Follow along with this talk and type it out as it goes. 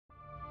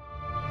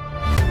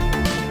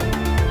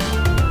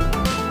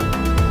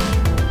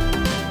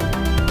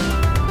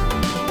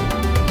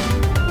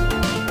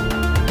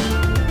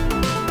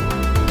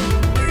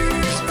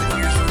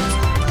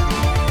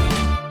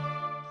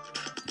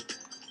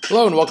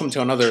Hello and welcome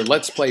to another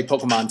Let's Play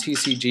Pokemon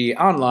TCG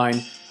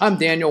Online. I'm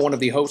Daniel, one of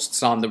the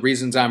hosts on the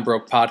Reasons I'm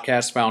Broke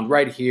podcast, found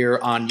right here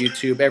on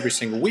YouTube every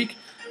single week.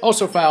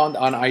 Also found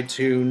on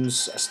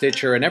iTunes,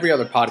 Stitcher, and every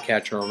other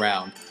podcatcher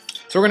around.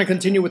 So we're going to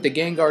continue with the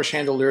Gengar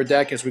Chandelure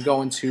deck as we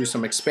go into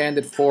some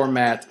expanded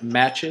format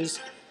matches.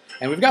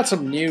 And we've got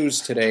some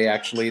news today,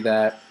 actually,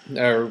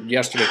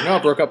 yesterday. No,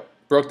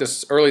 broke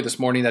this early this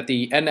morning that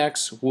the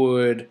NX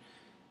would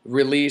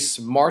release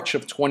March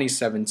of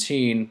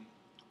 2017.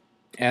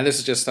 And this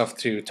is just stuff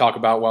to talk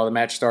about while the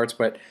match starts,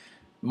 but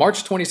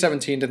March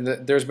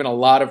 2017, there's been a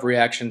lot of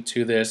reaction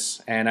to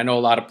this, and I know a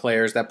lot of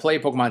players that play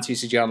Pokemon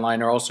TCG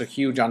Online are also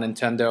huge on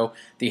Nintendo,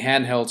 the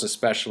handhelds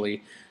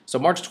especially. So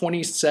March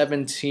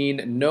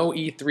 2017, no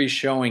E3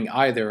 showing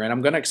either, and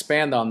I'm going to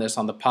expand on this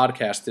on the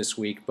podcast this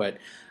week, but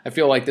I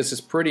feel like this is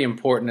pretty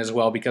important as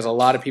well because a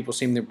lot of people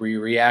seem to be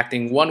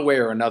reacting one way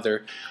or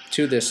another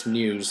to this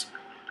news.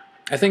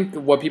 I think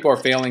what people are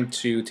failing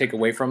to take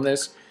away from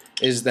this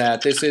is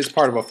that this is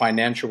part of a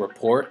financial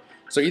report.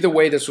 So either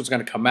way this was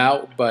going to come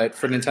out, but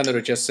for Nintendo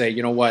to just say,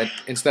 you know what,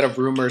 instead of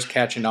rumors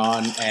catching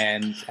on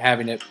and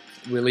having it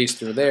released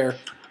through there,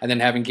 and then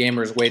having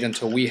gamers wait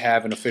until we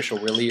have an official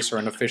release or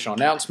an official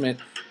announcement,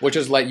 which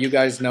is let you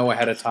guys know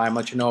ahead of time,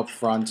 let you know up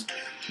front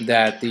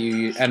that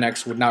the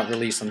NX would not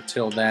release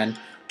until then.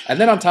 And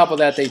then on top of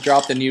that, they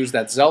dropped the news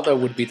that Zelda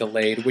would be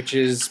delayed, which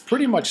is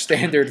pretty much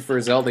standard for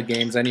Zelda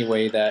games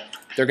anyway, that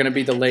they're going to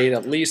be delayed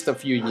at least a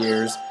few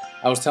years.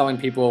 I was telling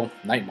people,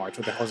 Night March,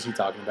 what the hell is he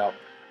talking about?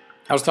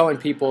 I was telling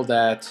people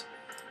that,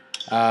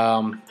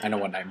 I know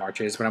what Night March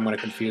is, but I'm going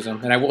to confuse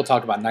them. And I will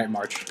talk about Night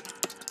March.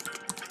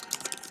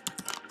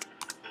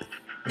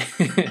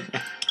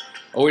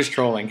 Always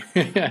trolling.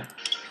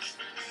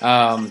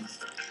 What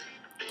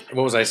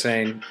was I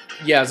saying?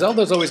 Yeah,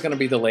 Zelda's always going to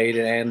be delayed,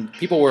 and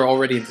people were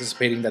already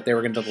anticipating that they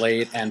were going to delay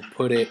it and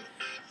put it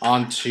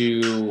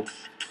onto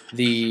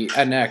the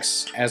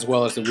NX as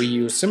well as the Wii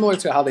U, similar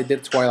to how they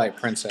did Twilight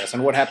Princess.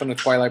 And what happened with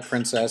Twilight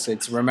Princess,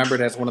 it's remembered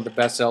as one of the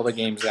best Zelda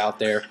games out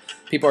there.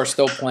 People are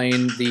still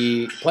playing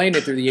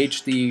it through the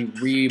HD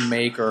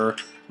remake or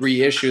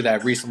reissue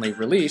that recently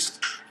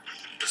released.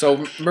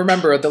 So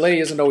remember, a delay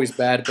isn't always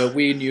bad, but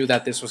we knew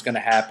that this was going to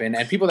happen.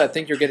 And people that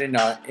think you're getting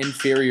an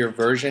inferior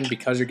version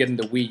because you're getting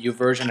the Wii U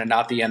version and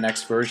not the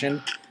NX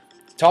version,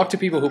 talk to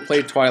people who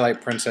played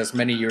Twilight Princess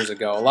many years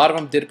ago. A lot of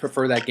them did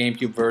prefer that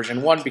GameCube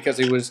version. One, because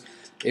it was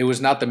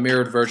not the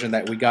mirrored version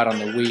that we got on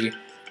the Wii,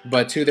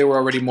 but two, they were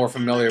already more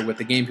familiar with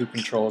the GameCube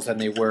controls than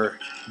they were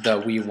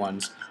the Wii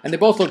ones. And they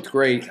both looked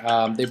great.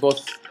 They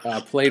both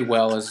played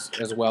well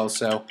as well.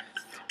 So,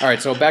 all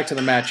right, so back to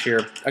the match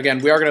here. Again,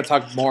 we are going to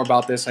talk more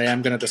about this. I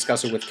am going to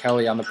discuss it with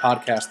Kelly on the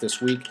podcast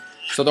this week.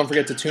 So don't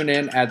forget to tune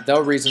in at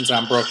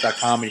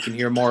thereasonsimbroke.com. You can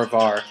hear more of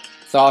our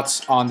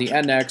thoughts on the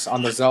NX,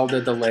 on the Zelda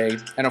delay,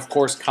 and of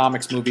course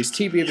comics, movies,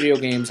 TV, video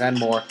games, and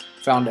more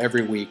found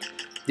every week.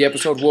 The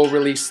episode will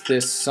release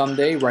this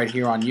Sunday right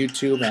here on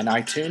YouTube and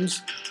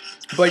iTunes,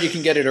 but you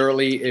can get it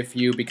early if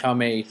you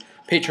become a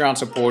Patreon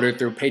supporter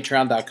through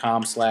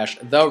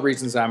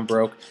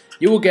patreon.com/thereasonsimbroke.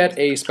 You will get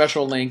a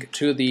special link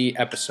to the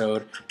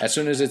episode as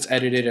soon as it's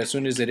edited, as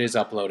soon as it is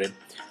uploaded.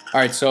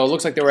 Alright, so it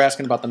looks like they were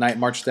asking about the Night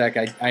March deck.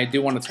 I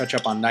do want to touch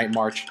up on Night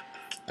March.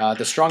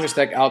 The strongest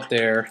deck out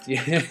there.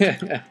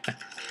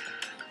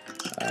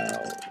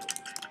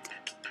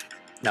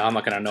 No, I'm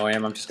not going to annoy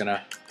him. I'm just going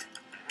to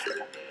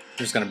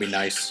be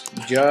nice.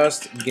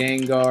 Just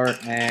Gengar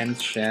and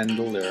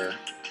Chandelure.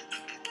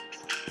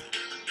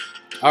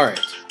 Alright,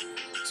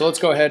 so let's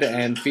go ahead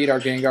and feed our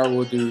Gengar.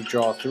 We'll do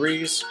draw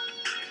threes.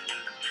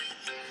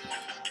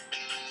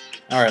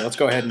 Alright, let's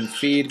go ahead and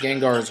feed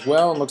Gengar as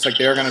well. It looks like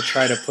they're going to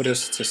try to put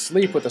us to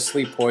sleep with a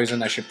sleep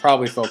poison. I should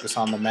probably focus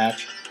on the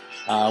match.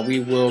 We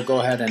will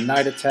go ahead and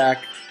Night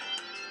Attack.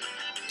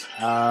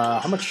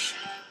 How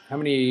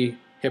many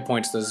hit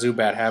points does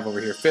Zubat have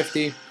over here?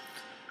 50.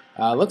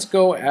 Let's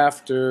go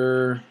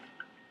after...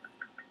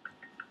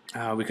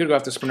 we could go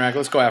after Spinarak.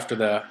 Let's go after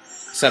the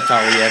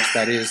Sceptile EX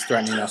that is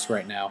threatening us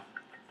right now.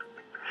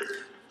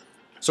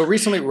 So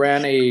recently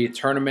ran a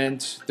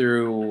tournament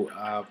through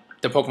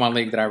the Pokemon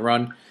League that I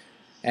run,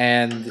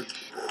 and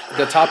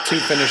the top two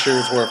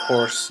finishers were, of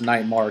course,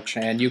 Night March,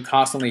 and you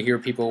constantly hear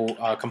people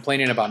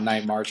complaining about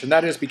Night March, and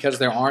that is because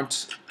there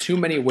aren't too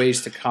many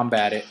ways to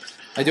combat it.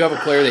 I do have a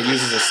player that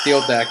uses a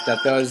steel deck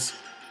that does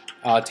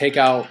take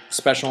out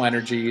special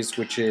energies,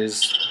 which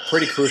is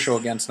pretty crucial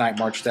against Night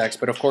March decks,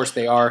 but of course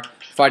they are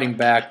fighting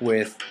back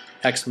with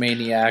Hex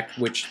Maniac,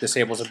 which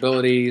disables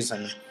abilities,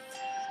 and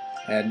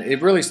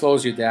it really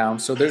slows you down,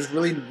 so there's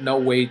really no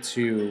way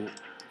to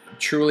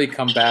truly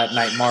combat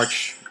Night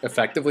March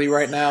effectively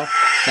right now.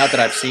 Not that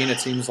I've seen, it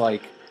seems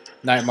like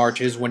Night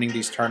March is winning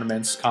these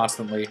tournaments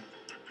constantly.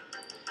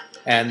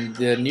 And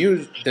the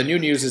new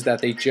news is that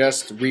they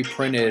just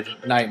reprinted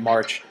Night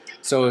March,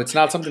 so it's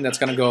not something that's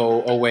going to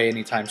go away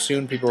anytime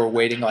soon. People are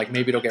waiting, like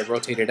maybe it'll get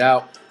rotated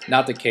out.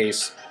 Not the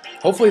case.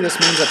 Hopefully this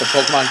means that the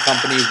Pokemon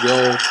Company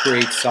will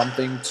create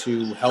something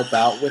to help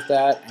out with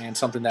that, and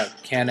something that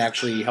can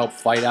actually help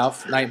fight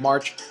out Night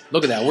March.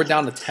 Look at that, we're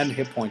down to 10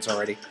 hit points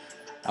already.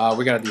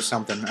 We got to do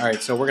something. All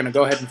right, so we're going to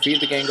go ahead and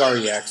feed the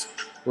Gengar EX.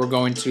 We're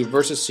going to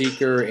versus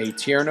Seeker a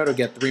Tierno to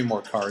get 3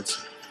 more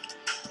cards.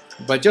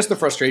 But just the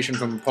frustration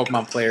from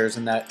Pokemon players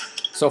in that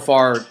so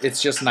far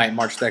it's just Night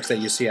March decks that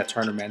you see at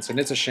tournaments, and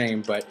it's a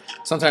shame, but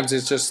sometimes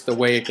it's just the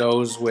way it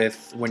goes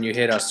with when you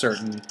hit a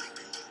certain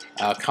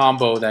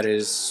combo that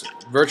is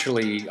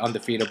virtually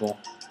undefeatable.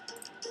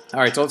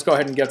 Alright, so let's go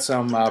ahead and get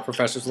some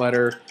Professor's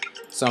Letter,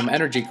 some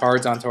energy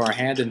cards onto our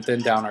hand and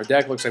thin down our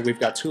deck. Looks like we've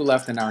got 2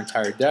 left in our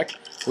entire deck.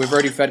 We've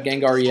already fed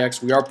Gengar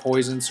EX. We are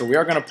poisoned, so we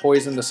are going to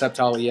poison the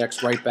Sceptile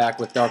EX right back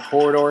with Dark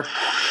Corridor.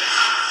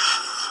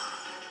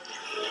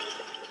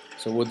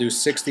 So we'll do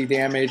 60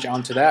 damage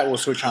onto that. We'll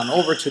switch on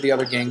over to the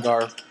other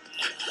Gengar.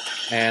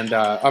 And,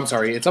 I'm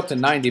sorry, it's up to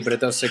 90, but it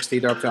does 60.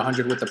 They're up to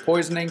 100 with the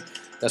poisoning.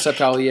 The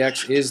Sceptile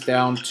EX is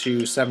down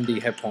to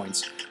 70 hit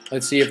points.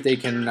 Let's see if they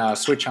can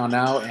switch on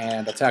out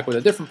and attack with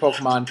a different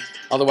Pokemon.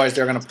 Otherwise,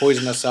 they're going to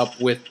poison us up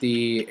with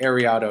the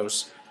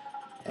Ariados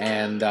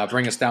and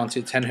bring us down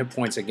to 10 hit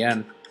points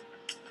again.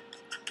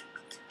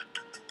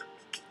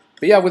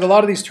 But yeah, with a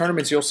lot of these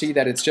tournaments, you'll see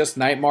that it's just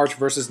Night March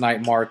versus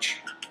Night March.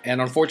 And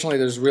unfortunately,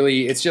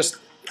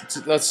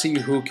 let's see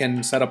who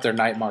can set up their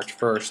Night March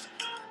first.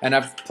 And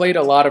I've played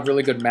a lot of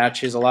really good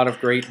matches, a lot of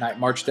great Night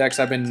March decks.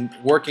 I've been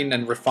working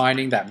and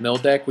refining that mill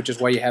deck, which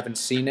is why you haven't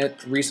seen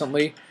it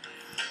recently.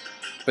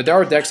 But there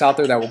are decks out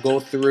there that will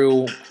go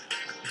through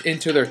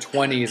into their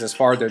 20s as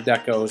far as their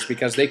deck goes,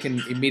 because they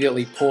can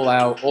immediately pull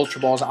out Ultra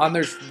Balls on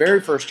their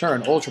very first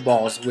turn, Ultra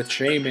Balls with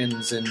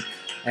Shamans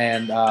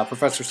and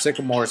Professor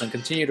Sycamores, and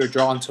continue to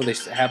draw until they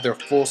have their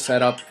full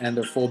setup and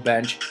their full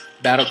bench.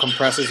 Battle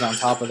Compressors on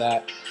top of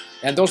that.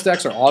 And those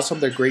decks are awesome.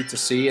 They're great to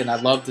see, and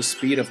I love the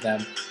speed of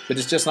them. But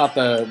it's just not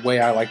the way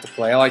I like to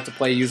play. I like to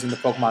play using the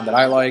Pokemon that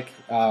I like,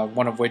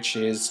 one of which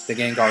is the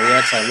Gengar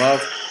EX I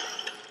love.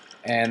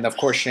 And, of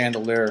course,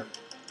 Chandelure.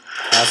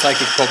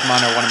 Psychic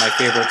Pokemon are one of my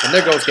favorites. And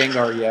there goes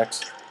Gengar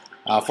EX.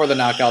 For the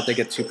knockout, they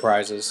get 2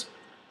 prizes.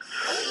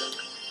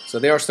 So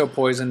they are still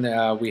poisoned.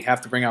 We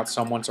have to bring out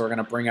someone, so we're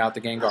going to bring out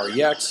the Gengar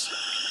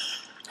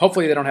EX.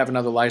 Hopefully they don't have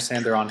another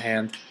Lysander on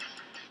hand.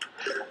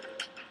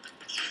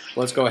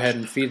 Let's go ahead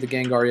and feed the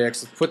Gengar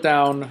EX. Let's put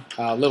down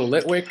Little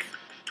Litwick.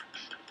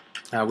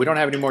 We don't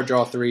have any more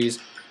draw 3s,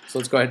 so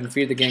let's go ahead and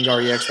feed the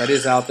Gengar EX. That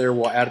is out there.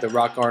 We'll add the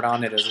Rock Guard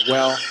on it as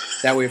well.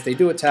 That way, if they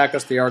do attack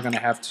us, they are going to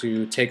have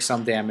to take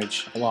some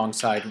damage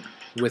alongside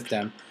with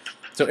them.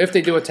 So if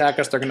they do attack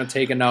us, they're going to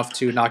take enough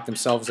to knock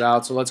themselves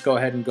out. So let's go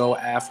ahead and go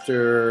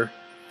after...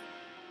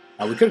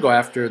 we could go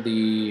after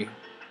the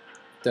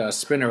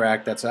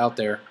Spinnerack that's out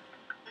there.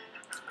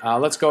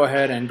 Let's go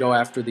ahead and go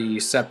after the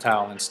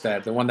Sceptile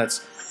instead, the one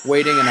that's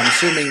waiting, and I'm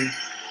assuming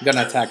going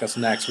to attack us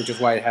next, which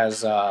is why it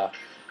has an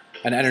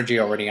energy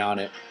already on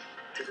it.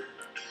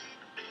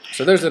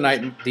 So there's the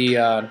night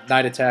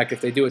attack.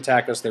 If they do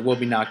attack us, they will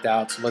be knocked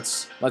out. So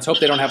let's hope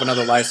they don't have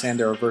another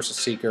Lysander or Versus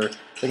Seeker.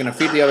 They're going to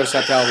feed the other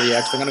Sceptile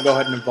EX. They're going to go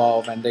ahead and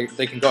evolve, and they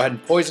can go ahead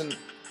and poison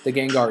the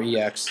Gengar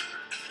EX.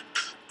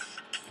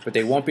 But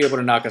they won't be able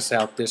to knock us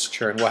out this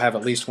turn. We'll have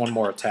at least one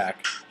more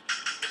attack.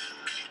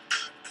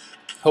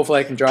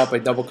 Hopefully I can draw up a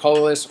double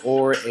colorless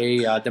or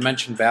a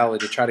Dimension Valley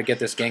to try to get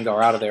this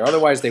Gengar out of there.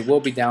 Otherwise, they will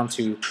be down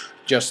to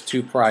just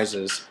 2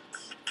 prizes.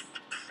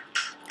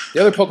 The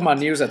other Pokemon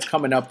news that's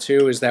coming up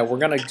too is that we're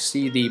going to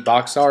see the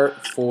box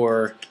art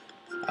for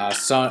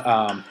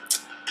Sun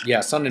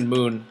and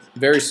Moon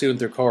very soon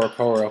through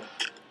Korokoro.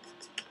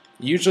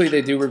 Usually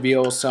they do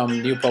reveal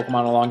some new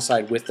Pokemon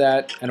alongside with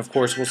that, and of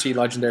course we'll see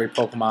legendary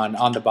Pokemon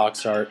on the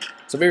box art.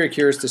 So very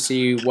curious to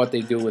see what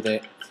they do with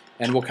it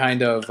and what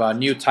kind of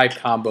new type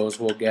combos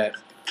we'll get.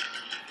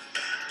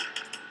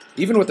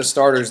 Even with the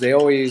starters,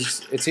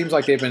 it seems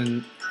like they've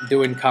been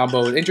doing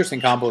interesting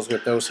combos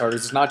with those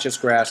starters. It's not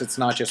just grass, it's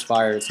not just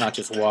fire, it's not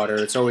just water.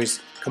 It's always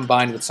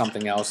combined with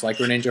something else. Like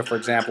Greninja, for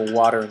example,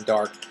 water and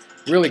dark.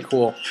 Really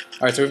cool.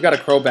 Alright, so we've got a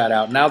Crobat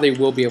out. Now they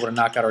will be able to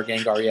knock out our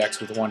Gengar EX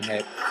with 1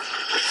 hit.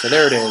 So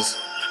there it is.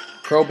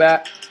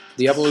 Crobat,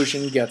 the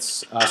evolution,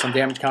 gets some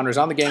damage counters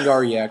on the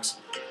Gengar EX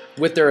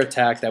with their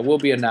attack. That will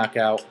be a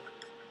knockout.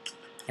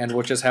 And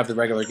we'll just have the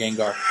regular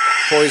Gengar.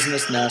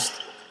 Poisonous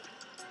Nest.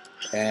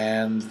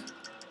 And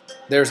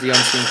there's the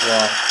Unseen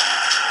Claw.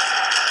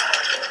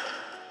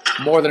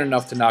 More than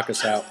enough to knock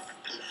us out.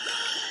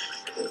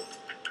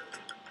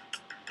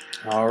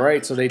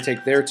 Alright, so they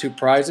take their 2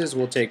 prizes.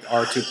 We'll take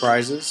our 2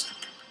 prizes.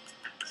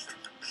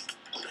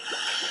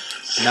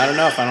 Not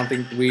enough. I don't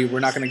think we're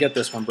not going to get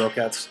this one,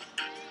 Brocats.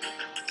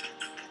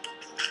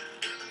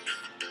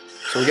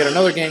 So we get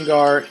another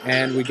Gengar,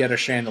 and we get a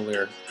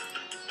Chandelure.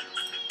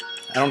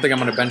 I don't think I'm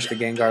going to bench the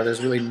Gengar.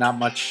 There's really not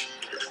much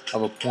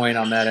of a point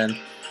on that end.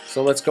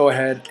 So let's go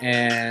ahead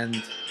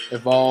and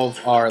evolve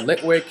our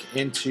Litwick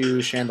into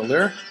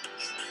Chandelure.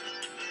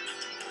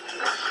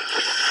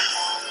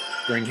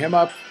 Bring him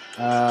up.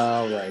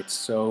 Alright,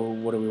 so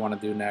what do we want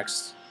to do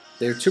next?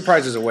 They're 2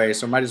 prizes away,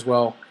 so might as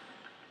well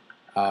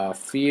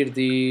feed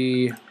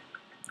the...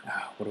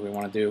 what do we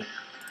want to do?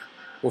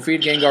 We'll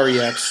feed Gengar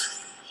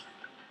EX.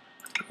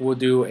 We'll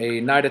do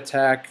a Night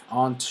Attack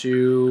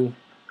onto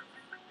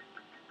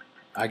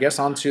I guess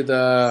onto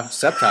the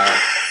Sceptile.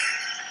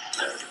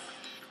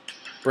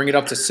 Bring it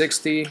up to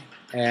 60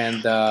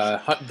 and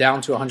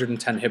down to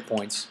 110 hit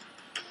points.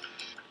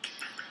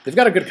 They've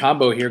got a good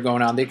combo here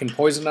going on. They can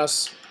poison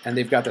us, and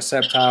they've got the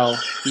Sceptile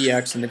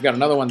EX, and they've got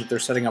another one that they're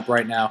setting up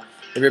right now.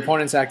 If your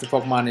opponent's active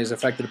Pokemon is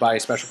affected by a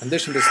special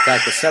condition, this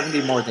attack does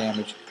 70 more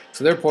damage.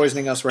 So they're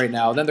poisoning us right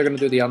now. Then they're going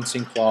to do the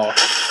Unseen Claw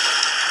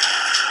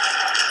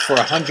for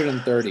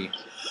 130.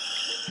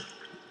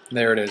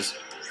 There it is.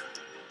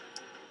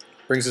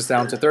 Brings us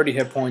down to 30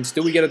 hit points.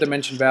 Do we get a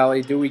Dimension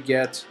Valley? Do we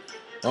get...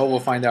 Oh, we'll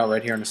find out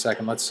right here in a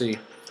second. Let's see.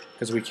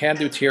 Because we can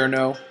do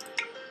Tierno.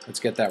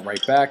 Let's get that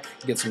right back.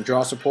 Get some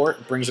draw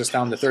support. Brings us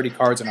down to 30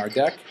 cards in our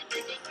deck.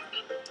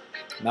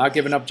 Not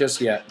giving up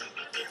just yet.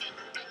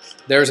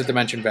 There's a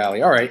Dimension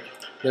Valley. All right.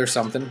 There's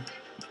something.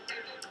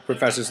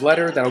 Professor's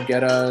Letter. That'll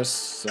get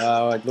us...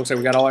 it looks like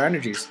we got all our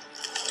energies.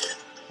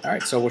 All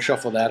right, so we'll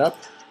shuffle that up.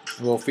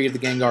 We'll feed the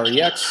Gengar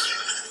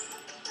EX.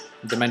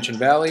 Dimension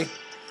Valley.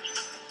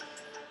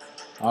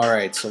 All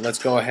right, so let's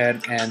go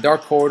ahead and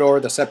Dark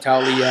Corridor, the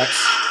Sceptile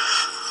EX.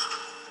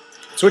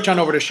 Switch on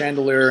over to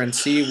Chandelure and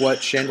see what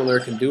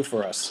Chandelure can do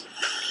for us.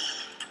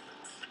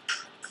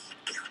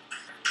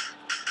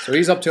 So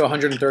he's up to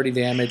 130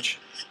 damage.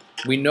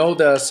 We know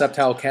the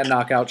Sceptile can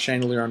knock out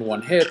Chandelure in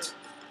one hit.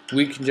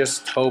 We can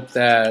just hope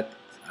that...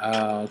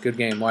 good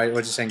game.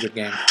 What's he saying good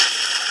game?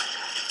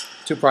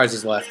 2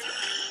 prizes left.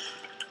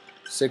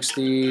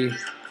 60...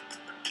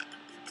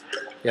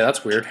 Yeah,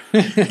 that's weird.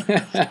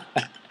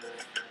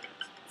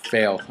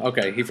 Fail.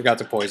 Okay, he forgot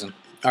to poison.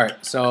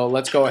 Alright, so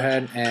let's go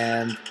ahead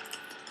and...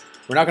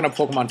 We're not going to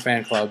Pokemon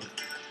Fan Club.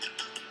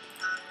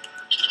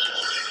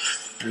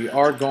 We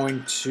are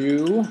going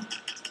to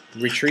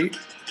retreat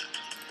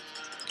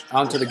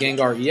onto the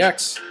Gengar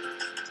EX.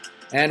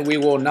 And we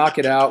will knock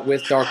it out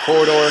with Dark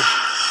Corridor.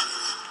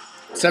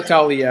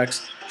 Sceptile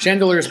EX.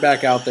 Chandelure's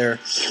back out there.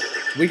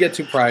 We get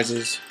 2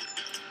 prizes.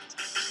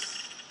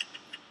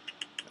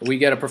 We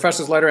get a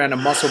Professor's Letter and a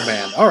Muscle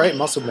Band. Alright,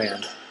 Muscle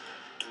Band.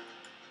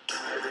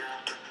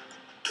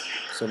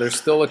 So there's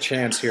still a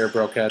chance here,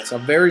 Brokettes. A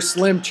very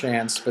slim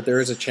chance, but there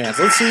is a chance.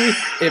 Let's see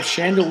if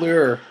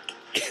Chandelure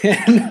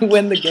can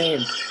win the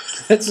game.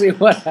 Let's see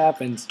what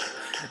happens.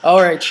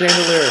 Alright,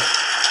 Chandelure.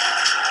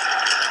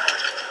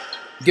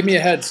 Give me a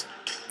heads.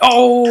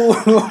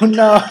 Oh,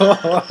 no.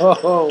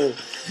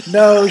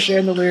 No,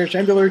 Chandelure.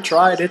 Chandelure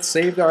tried. It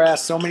saved our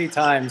ass so many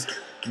times.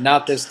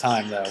 Not this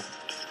time, though.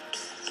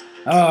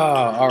 Oh,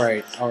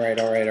 alright.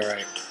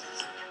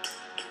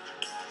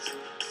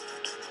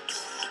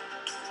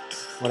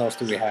 What else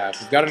do we have?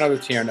 We've got another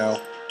Tierno.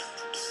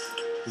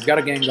 We've got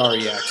a Gengar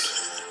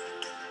EX.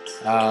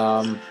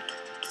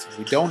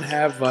 We don't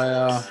have...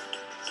 that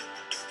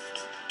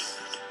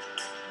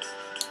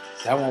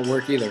won't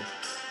work either.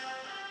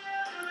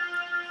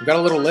 We've got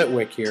a little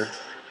Litwick here.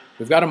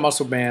 We've got a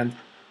Muscle Band.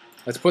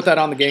 Let's put that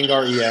on the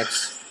Gengar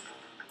EX.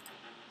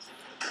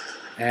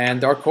 And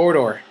Dark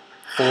Corridor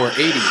for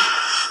 80.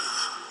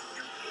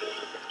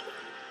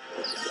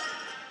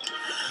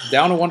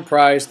 Down to 1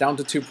 prize, down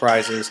to 2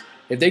 prizes.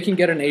 If they can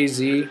get an AZ,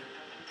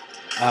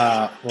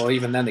 well,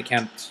 even then they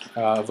can't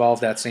evolve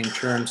that same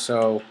turn,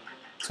 so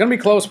it's going to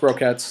be close,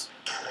 Brokettes.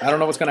 I don't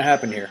know what's going to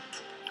happen here.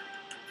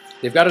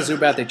 They've got a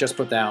Zubat they just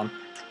put down.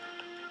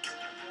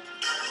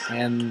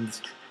 And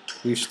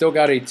we've still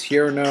got a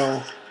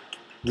Tierno.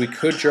 We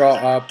could draw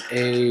up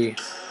a...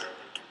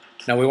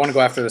 No, we want to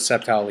go after the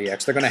Sceptile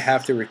EX. They're going to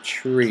have to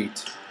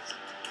retreat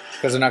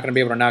because they're not going to be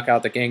able to knock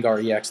out the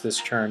Gengar EX this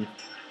turn.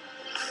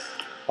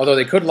 Although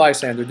they could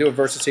Lysander, do a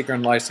Versus Seeker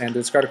and Lysander.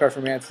 Discard a card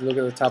from your hand to look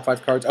at the top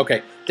 5 cards.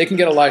 Okay, they can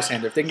get a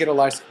Lysander. If they can get a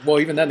Lysander... Well,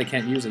 even then they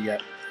can't use it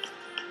yet.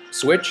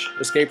 Switch,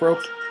 Escape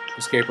Rope.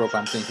 Escape Rope,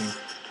 I'm thinking.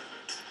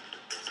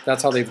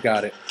 That's how they've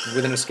got it,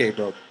 with an Escape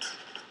Rope.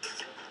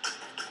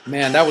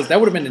 Man, that would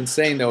have been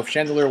insane, though, if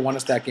Chandelure won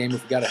us that game,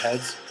 if we got a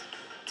heads.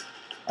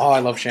 Oh, I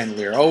love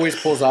Chandelure.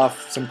 Always pulls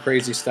off some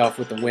crazy stuff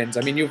with the wins.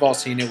 I mean, you've all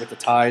seen it with the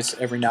ties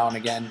every now and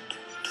again.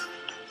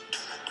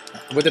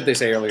 What did they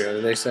say earlier?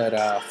 They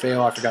said,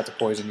 fail, I forgot to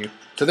poison you.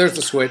 So there's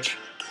the switch.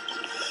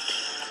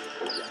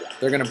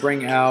 They're going to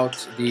bring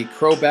out the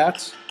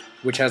Crobat,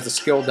 which has the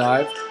Skill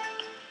Dive.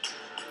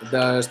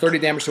 Does 30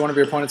 damage to one of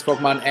your opponent's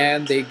Pokemon,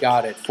 and they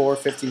got it. 4,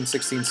 15,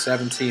 16,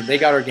 17. They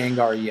got our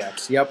Gengar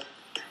EX. Yep.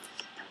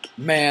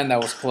 Man, that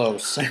was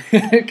close.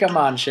 Come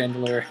on,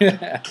 Chandelure.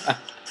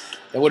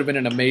 That would have been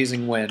an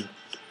amazing win.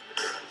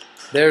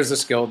 There's the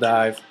Skill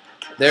Dive.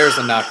 There's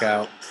the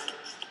Knockout.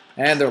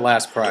 And their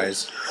last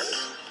prize.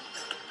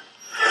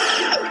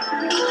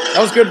 That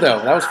was good, though.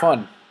 That was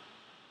fun.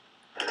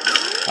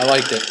 I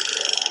liked it.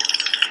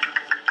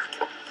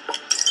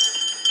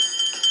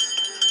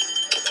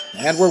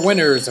 And we're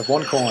winners of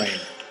 1 coin.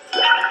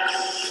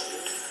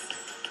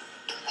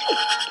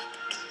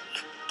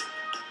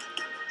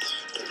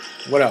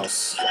 What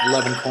else?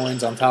 11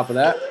 coins on top of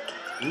that.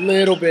 A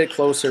little bit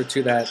closer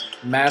to that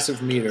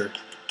massive meter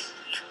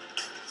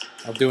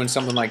of doing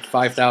something like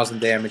 5,000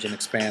 damage and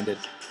expanded.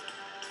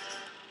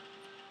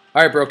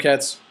 Alright,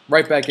 Brokettes.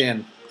 Right back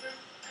in.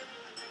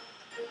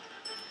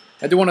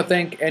 I do want to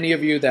thank any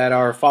of you that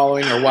are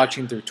following or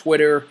watching through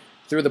Twitter,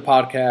 through the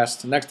podcast.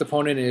 The next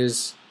opponent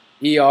is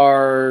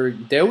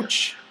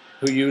Deutsch,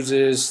 who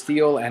uses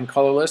Steel and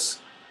Colorless.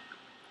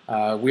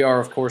 We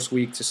are, of course,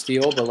 weak to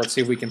Steel, but let's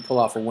see if we can pull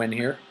off a win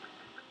here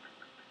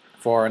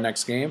for our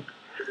next game.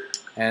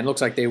 And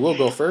looks like they will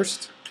go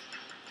first.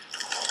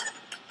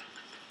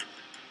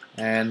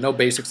 And no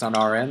basics on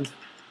our end.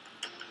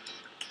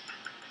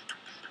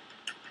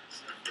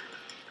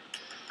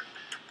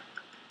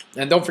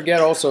 And don't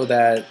forget also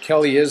that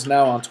Kelli is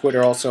now on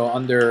Twitter also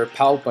under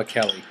Palpa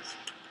Kelli.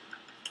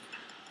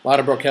 A lot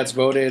of Broquettes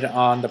voted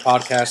on the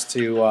podcast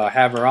to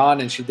have her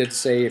on, and she did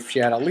say if she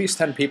had at least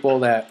 10 people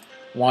that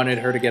wanted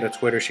her to get a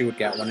Twitter, she would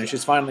get one. And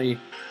she's finally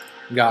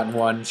gotten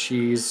one.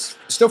 She's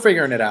still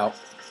figuring it out.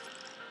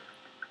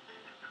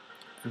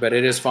 But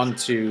it is fun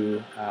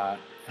to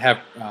have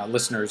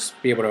listeners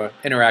be able to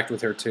interact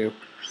with her too.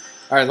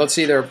 All right, let's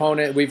see their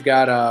opponent. We've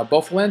got a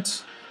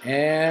Bouffalant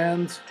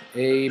and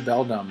a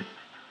Beldum.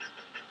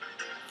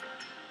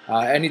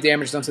 Any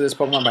damage done to this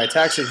Pokemon by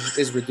attacks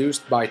is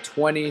reduced by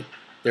 20.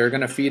 They're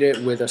going to feed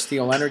it with a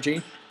Steel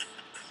Energy.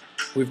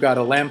 We've got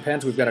a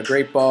Lampent, we've got a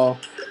Great Ball,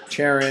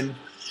 Charon,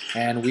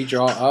 and we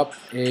draw up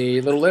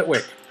a little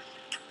Litwick.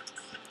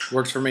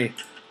 Works for me.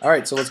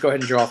 Alright, so let's go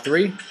ahead and draw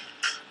 3.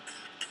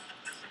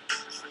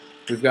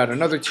 We've got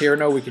another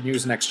Tierno we can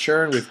use next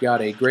turn. We've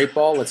got a Great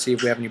Ball. Let's see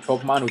if we have any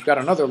Pokemon. We've got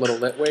another little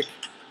Litwick.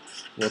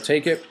 We'll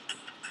take it.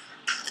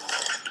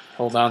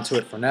 Hold on to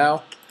it for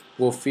now.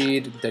 We'll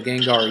feed the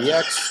Gengar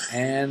EX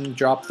and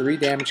drop 3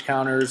 damage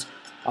counters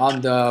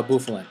on the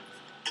Bouffalant.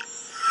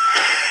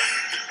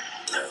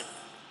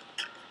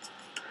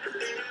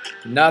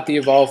 Not the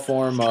evolved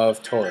form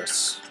of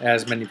Taurus,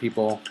 as many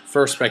people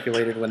first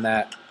speculated when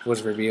that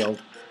was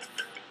revealed.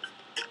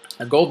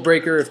 A Gold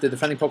Breaker, if the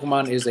defending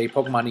Pokemon is a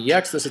Pokemon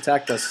EX, this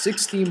attack does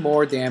 60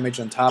 more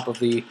damage on top of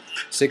the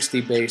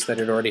 60 base that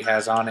it already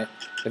has on it.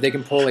 If they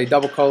can pull a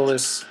double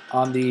colorless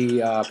on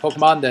the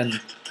Pokemon, then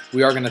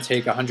we are going to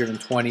take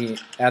 120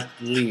 at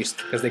least,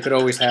 because they could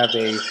always have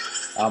a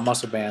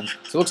Muscle Band.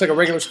 So it looks like a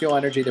regular Steel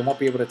Energy. They won't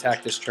be able to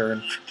attack this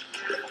turn,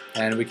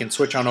 and we can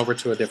switch on over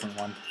to a different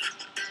one.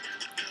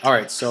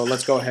 Alright, so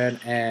let's go ahead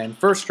and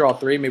first draw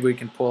 3. Maybe we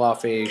can pull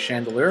off a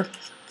Chandelure.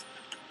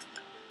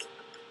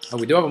 Oh,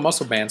 we do have a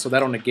Muscle Band, so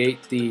that'll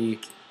negate the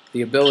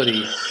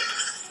ability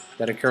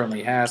that it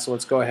currently has. So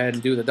let's go ahead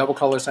and do the double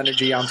colorless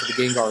energy onto the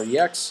Gengar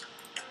EX.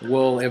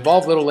 We'll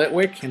evolve Little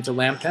Litwick into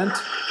Lampent.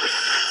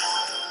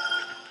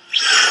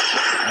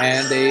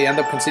 And they end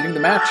up conceding the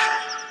match.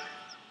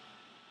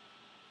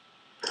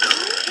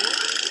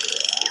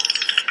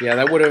 Yeah,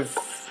 that would have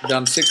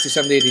done 60,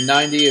 70, 80,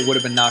 90. It would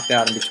have been knocked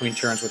out in between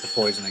turns with the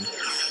poisoning.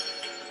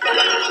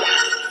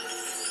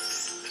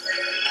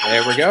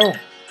 There we go.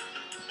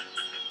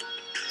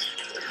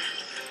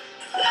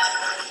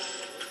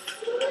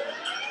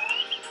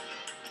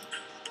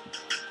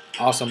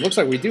 Awesome. Looks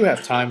like we do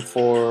have time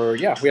for...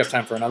 Yeah, we have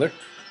time for another.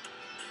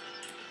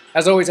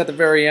 As always, at the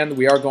very end,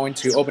 we are going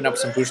to open up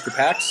some booster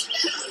packs.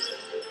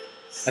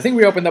 I think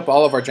we opened up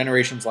all of our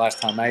generations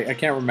last time. I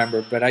can't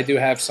remember, but I do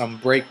have some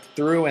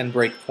breakthrough and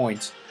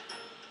breakpoints.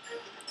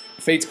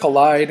 Fates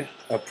Collide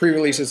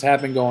pre-releases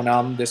have been going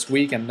on this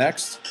week and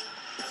next.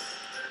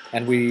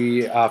 And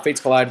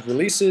Fates Collide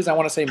releases, I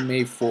want to say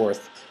May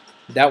 4th.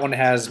 That one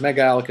has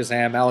Mega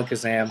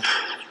Alakazam.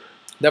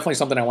 Definitely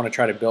something I want to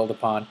try to build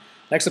upon.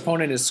 Next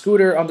opponent is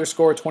Scooter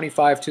 _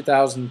 25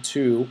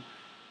 2002.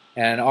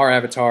 And our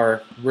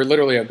avatar, we're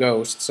literally a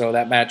ghost, so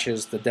that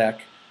matches the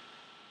deck.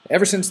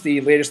 Ever since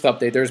the latest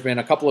update, there's been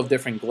a couple of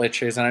different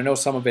glitches, and I know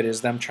some of it is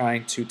them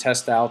trying to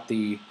test out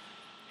the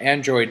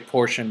Android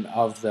portion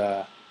of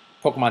the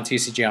Pokemon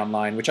TCG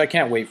Online, which I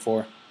can't wait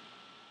for.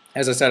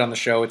 As I said on the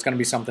show, it's going to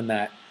be something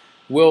that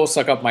will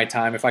suck up my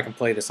time if I can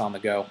play this on the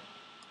go.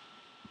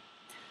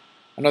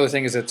 Another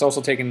thing is it's also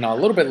taking a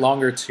little bit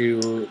longer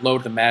to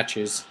load the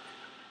matches.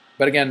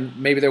 But again,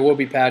 maybe there will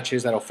be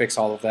patches that'll fix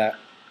all of that.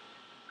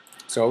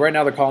 So right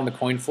now they're calling the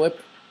coin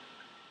flip.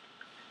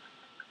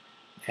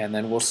 And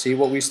then we'll see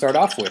what we start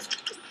off with.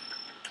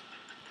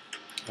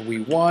 We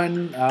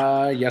won.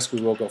 Yes, we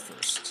will go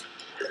first.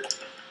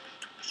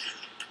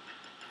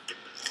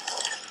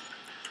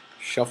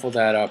 Shuffle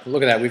that up.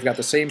 Look at that. We've got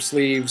the same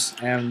sleeves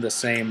and the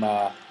same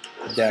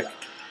deck.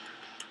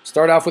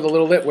 Start off with a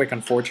little Litwick,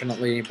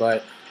 unfortunately,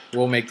 but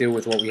we'll make do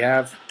with what we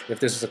have. If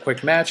this is a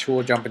quick match,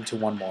 we'll jump into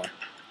one more.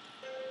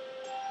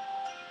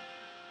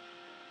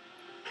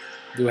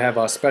 Do have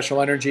a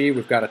Special Energy.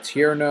 We've got a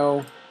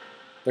Tierno.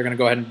 They're going to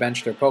go ahead and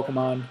bench their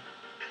Pokemon.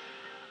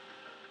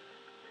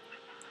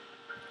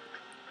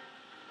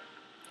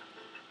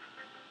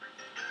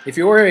 If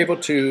you were able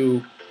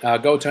to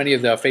go to any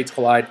of the Fates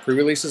Collide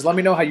pre-releases, let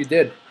me know how you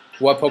did,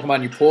 what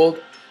Pokemon you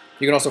pulled.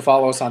 You can also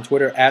follow us on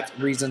Twitter at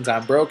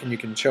ReasonsI'mBroke, and you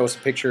can show us a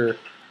picture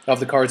of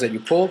the cards that you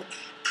pulled.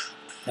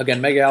 Again,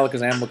 Mega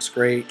Alakazam looks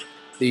great.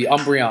 The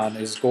Umbreon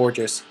is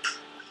gorgeous.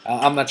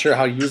 I'm not sure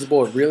how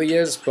usable it really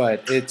is,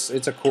 but it's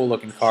a cool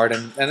looking card,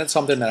 and it's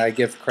something that I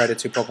give credit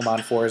to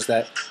Pokemon for, is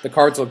that the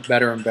cards look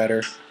better and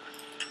better.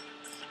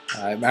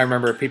 I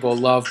remember people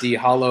loved the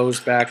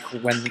holos back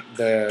when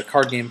the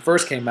card game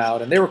first came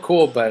out, and they were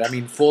cool, but I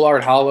mean, full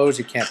art holos,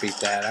 you can't beat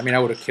that. I mean, I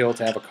would have killed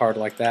to have a card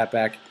like that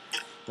back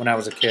when I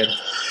was a kid.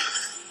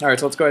 Alright,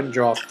 so let's go ahead and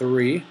draw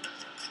 3.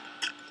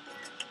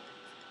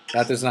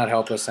 That does not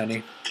help us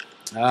any.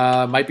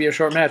 Might be a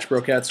short match,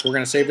 Brocats. We're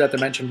going to save that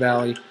Dimension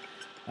Valley.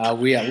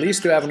 We at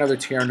least do have another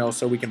Tierno,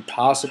 so we can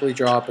possibly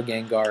draw up a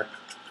Gengar.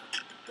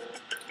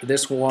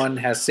 This one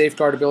has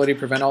Safeguard ability,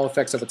 prevent all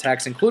effects of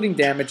attacks, including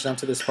damage done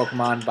to this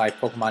Pokemon by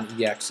Pokemon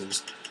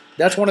EXs.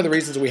 That's one of the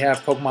reasons we have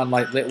Pokemon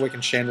like Litwick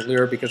and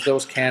Chandelure, because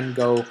those can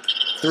go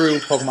through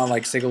Pokemon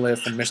like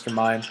Sigilyph and Mr.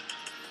 Mime.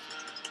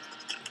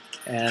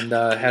 And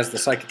has the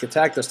Psychic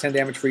attack, does 10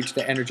 damage for each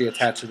energy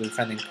attached to the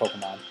defending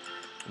Pokemon.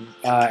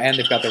 And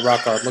they've got the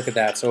Rock Guard, look at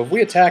that. So if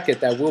we attack it,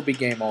 that will be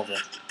game over.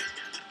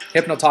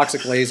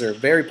 Hypnotoxic Laser,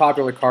 very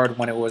popular card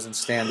when it was in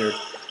Standard.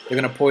 They're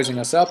going to poison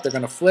us up, they're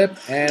going to flip,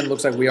 and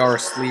looks like we are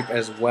asleep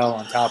as well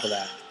on top of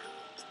that.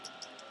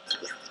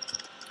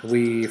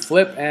 We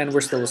flip, and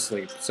we're still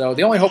asleep. So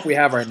the only hope we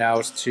have right now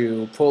is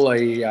to pull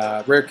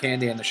a rare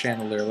candy in the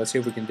Chandelure. Let's see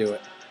if we can do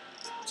it.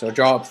 So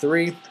draw up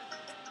 3.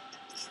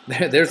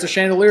 There's the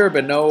Chandelure,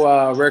 but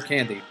no rare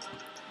candy.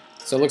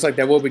 So it looks like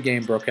that will be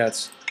game,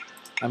 Brocats.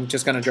 I'm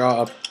just going to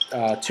draw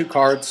up 2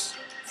 cards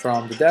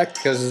from the deck,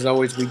 because as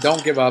always, we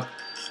don't give up.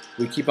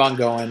 We keep on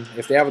going.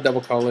 If they have a double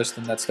colorless,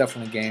 then that's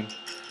definitely game.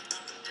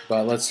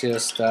 But let's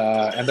just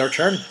end our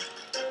turn.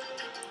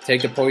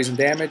 Take the poison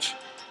damage.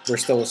 We're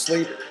still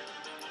asleep.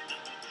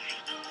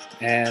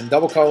 And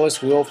double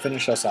colorless will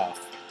finish us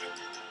off.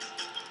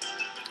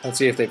 Let's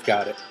see if they've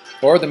got it.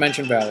 Or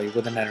Dimension Valley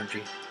with an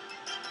energy.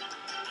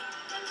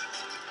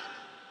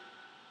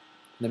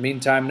 In the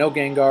meantime, no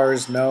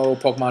Gengars, no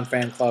Pokemon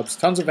fan clubs,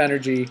 tons of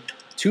energy,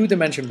 2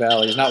 Dimension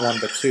Valleys, not 1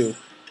 but 2.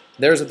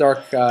 There's a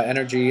Dark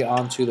Energy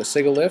onto the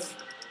Sigilyph.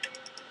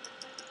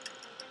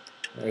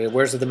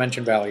 Where's the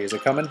Dimension Valley? Is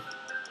it coming?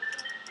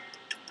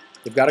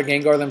 They've got a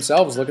Gengar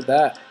themselves, look at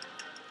that.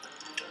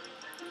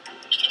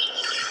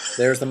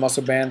 There's the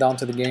Muscle Band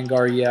onto the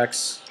Gengar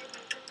EX.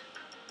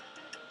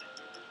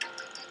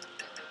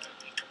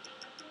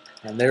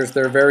 And there's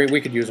their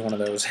we could use one of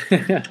those.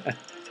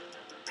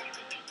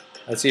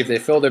 Let's see if they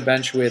fill their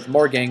bench with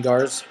more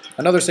Gengars,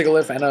 another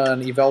Sigilyph, and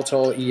an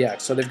Sceptile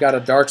EX. So they've got a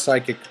Dark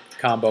Psychic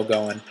combo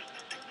going.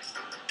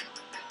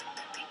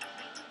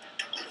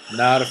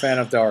 Not a fan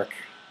of Dark.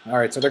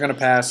 Alright, so they're going to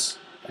pass.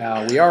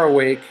 We are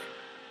awake.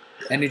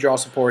 Any draw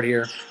support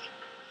here.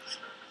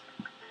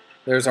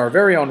 There's our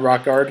very own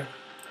Rock Guard.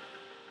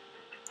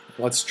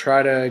 Let's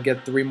try to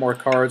get 3 more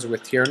cards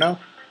with Tierno.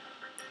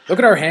 Look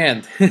at our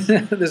hand.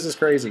 This is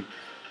crazy.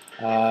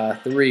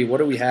 3. What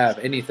do we have?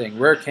 Anything.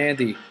 Rare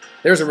candy.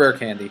 There's a rare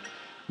candy.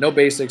 No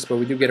basics, but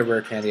we do get a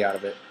rare candy out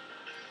of it.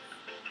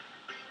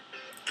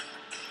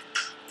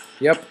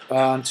 Yep,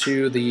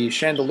 onto the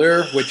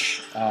Chandelure,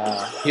 which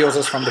heals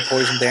us from the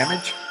poison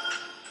damage.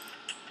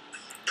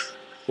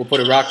 We'll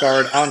put a Rock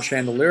Guard on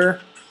Chandelure.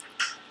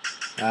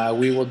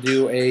 We will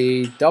do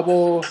a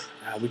double.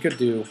 We could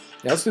do.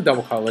 Yeah, let's do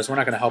double colors. We're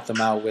not going to help them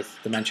out with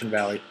Dimension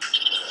Valley.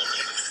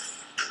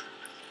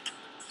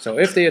 So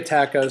if they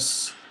attack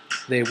us,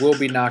 they will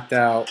be knocked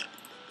out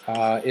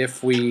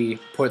if we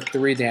put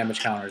 3 damage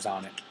counters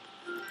on it.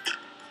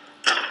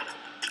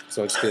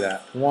 So let's do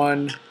that.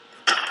 1,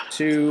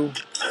 2,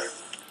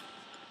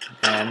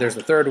 and there's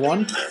the 3rd one.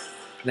 And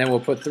then we'll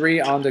put 3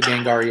 on the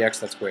Gengar EX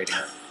that's waiting.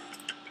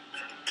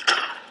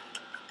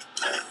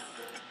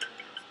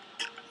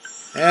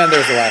 And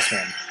there's the last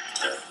one.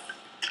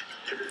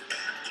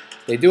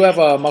 They do have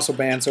a Muscle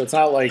Band, so it's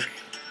not like...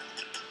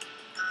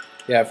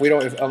 Yeah, if we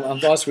don't,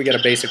 unless we get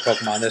a basic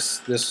Pokemon,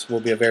 this will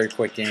be a very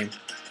quick game.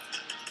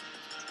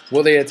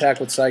 Will they attack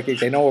with Psychic?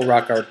 They know what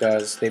Rock Guard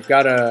does. They've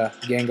got a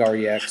Gengar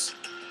EX.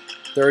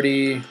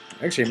 30,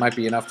 actually it might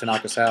be enough to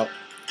knock us out.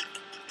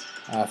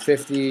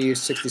 50,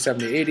 60,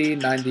 70, 80,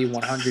 90,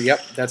 100,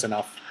 yep, that's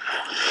enough.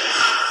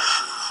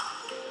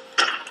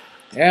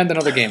 And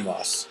another game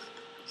loss.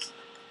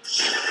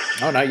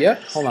 Oh, not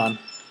yet? Hold on.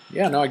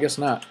 Yeah, no, I guess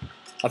not.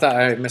 I thought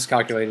I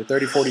miscalculated.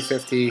 30, 40,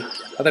 50. I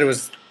thought it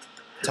was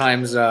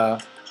times, oh,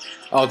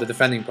 the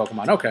defending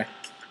Pokemon. Okay.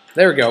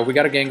 There we go. We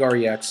got a Gengar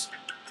EX.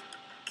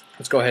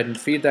 Let's go ahead and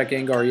feed that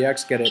Gengar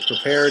EX, get it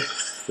prepared.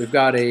 We've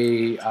got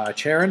a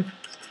Charon.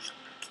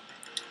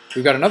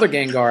 We've got another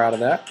Gengar out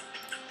of that.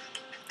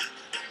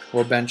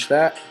 We'll bench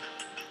that.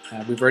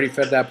 We've already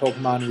fed that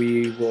Pokemon.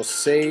 We will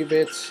save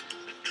it.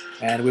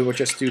 And we will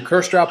just do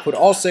Curse Drop, put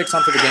all 6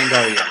 onto the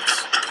Gengar EX.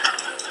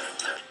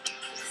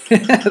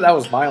 That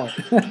was violent.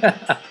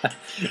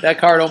 That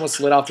card almost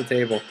slid off the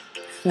table.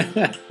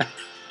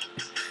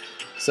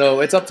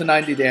 So it's up to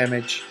 90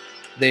 damage.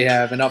 They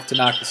have enough to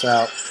knock us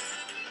out.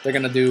 They're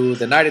going to do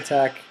the Night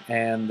Attack,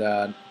 and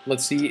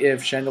let's see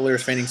if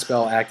Chandelure's Fainting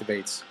Spell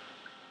activates.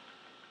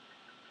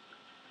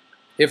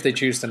 If they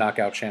choose to knock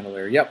out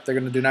Chandelure. Yep, they're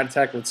going to do Night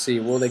Attack. Let's see.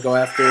 Will they go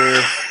after...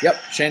 Yep,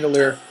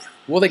 Chandelure.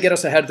 Will they get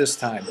us ahead this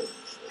time?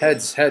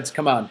 Heads, heads,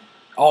 come on.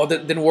 Oh,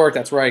 that didn't work.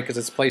 That's right, because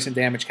it's placing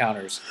damage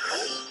counters.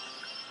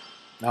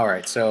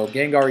 Alright, so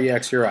Gengar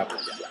EX, you're up.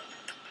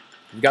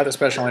 We've got the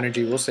special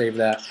energy. We'll save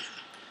that.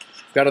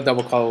 We've got a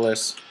double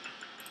colorless.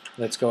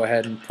 Let's go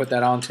ahead and put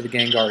that onto the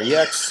Gengar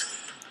EX.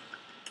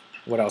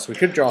 What else? We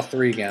could draw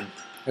 3 again.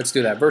 Let's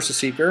do that. Versus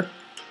Seeker.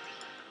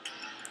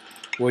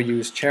 We'll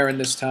use Charon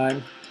this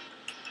time.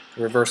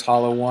 Reverse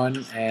Hollow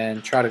 1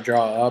 and try to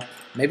draw up.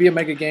 Maybe a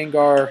Mega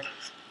Gengar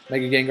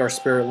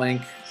Spirit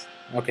Link.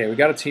 Okay, we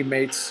got a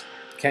Teammates.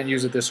 Can't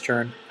use it this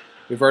turn.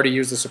 We've already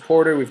used the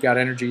Supporter. We've got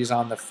energies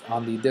on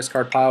the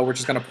discard pile. We're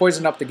just going to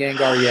poison up the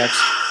Gengar EX.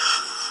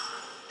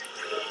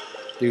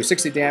 Do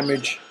 60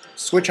 damage.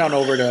 Switch on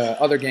over to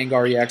other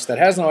Gengar EX that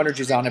has no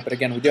energies on it, but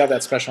again, we do have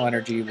that special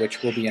energy,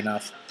 which will be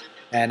enough.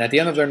 And at the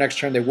end of their next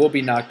turn, they will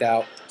be knocked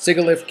out.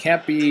 Sigilyph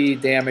can't be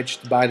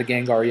damaged by the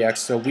Gengar EX,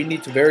 so we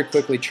need to very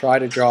quickly try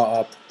to draw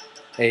up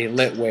a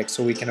Litwick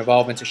so we can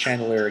evolve into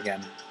Chandelure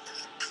again.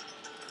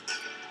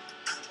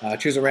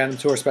 Choose a random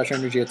 2 or special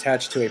energy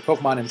attached to a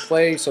Pokemon in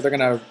play, so they're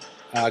going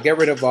to get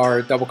rid of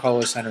our double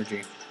colorless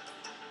energy.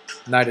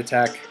 Night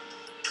Attack.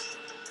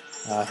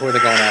 Who are they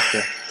going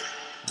after?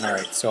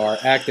 Alright, so our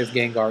active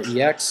Gengar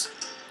EX.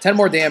 10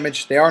 more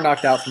damage. They are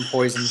knocked out from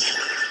poison.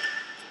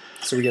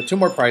 So we get 2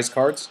 more prize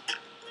cards.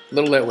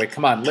 Little Litwick.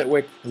 Come on,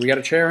 Litwick. We got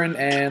a Charon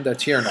and a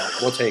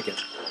Tierno. We'll take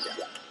it.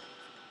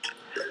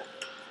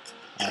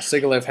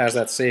 Sigilyph has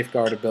that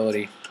Safeguard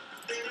ability.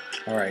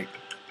 Alright.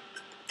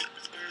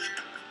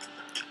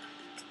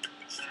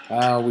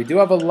 We do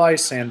have a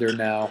Lysander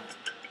now.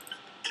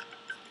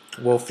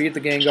 We'll feed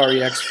the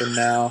Gengar EX for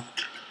now.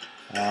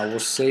 We'll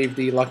save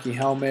the Lucky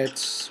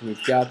Helmet.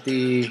 We've got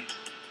the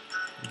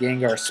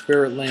Gengar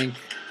Spirit Link.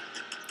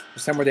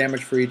 There's 10 more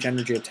damage for each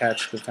energy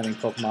attached to defending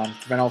Pokemon.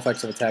 Prevent all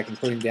effects of attack,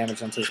 including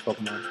damage onto this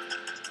Pokemon.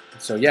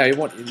 So yeah, it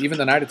won't, even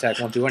the Night Attack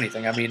won't do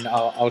anything. I mean,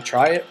 I'll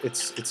try it.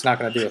 It's not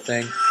going to do a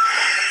thing.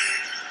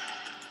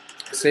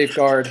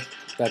 Safeguard.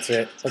 That's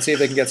it. Let's see if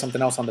they can get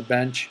something else on the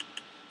bench,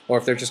 or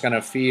if they're just going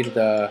to feed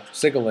the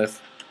Sigilyph.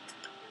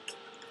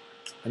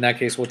 In that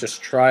case, we'll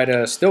just try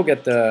to still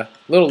get the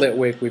little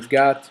Litwick.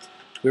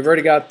 We've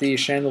already got the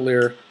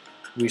Chandelure.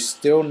 We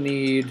still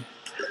need,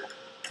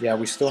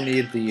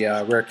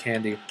 the rare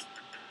candy.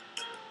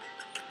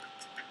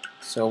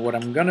 So what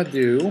I'm gonna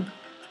do,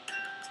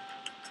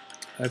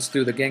 let's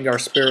do the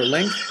Gengar Spirit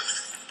Link.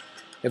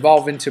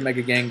 Evolve into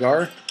Mega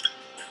Gengar.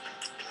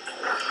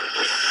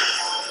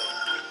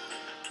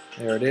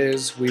 There it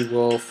is. We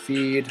will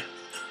feed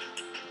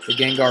the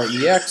Gengar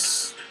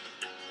EX.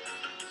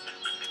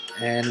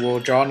 And we'll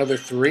draw another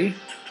 3.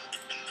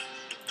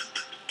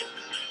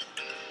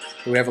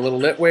 We have a little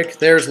Litwick.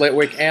 There's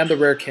Litwick and the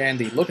rare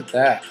candy. Look at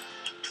that.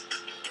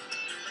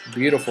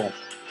 Beautiful.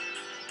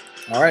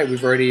 Alright,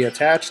 we've already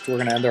attached. We're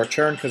going to end our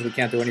turn because we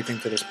can't do anything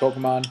to this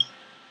Pokemon.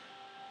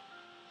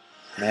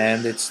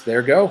 And it's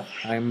there go.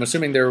 I'm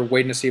assuming they're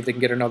waiting to see if they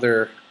can get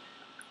another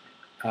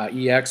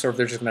EX, or if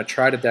they're just going to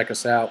try to deck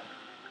us out.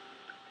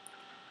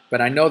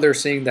 But I know they're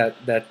seeing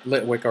that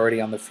Litwick already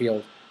on the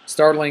field.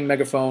 Startling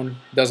Megaphone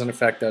doesn't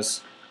affect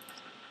us.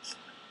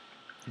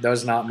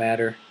 Does not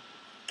matter.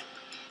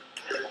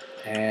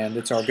 And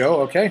it's our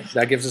go. Okay,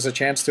 that gives us a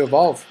chance to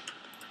evolve.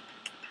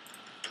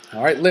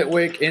 Alright,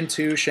 Litwick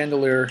into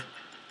Chandelure.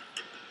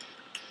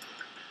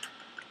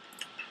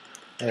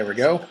 There we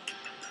go.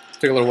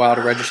 Took a little while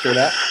to register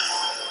that.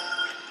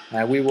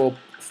 We will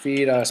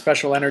feed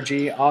special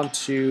energy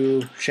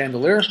onto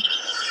Chandelure.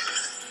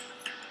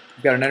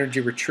 We've got an energy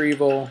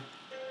retrieval.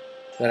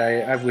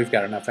 We've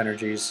got enough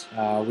energies.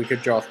 We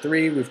could draw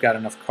 3. We've got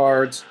enough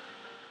cards.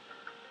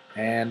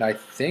 And I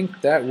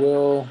think that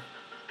will...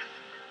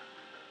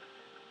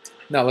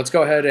 No, let's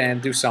go ahead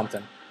and do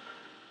something.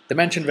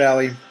 Dimension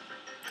Valley.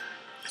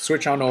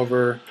 Switch on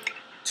over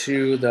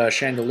to the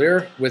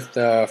Chandelure with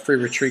the free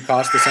retreat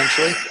cost,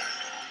 essentially.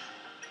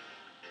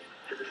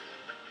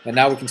 And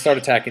now we can start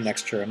attacking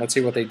next turn. Let's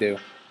see what they do.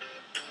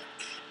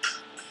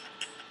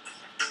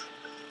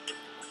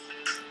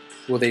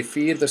 Will they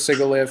feed the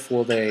Sigilyph?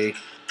 Will they...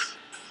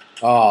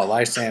 Oh,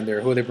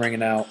 Lysander. Who are they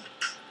bringing out?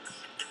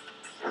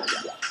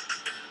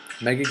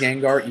 Mega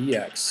Gengar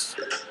EX.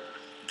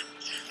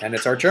 And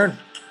it's our turn.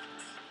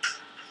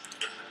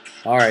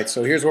 Alright,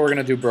 so here's what we're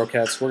going to do,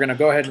 Brokettes. We're going to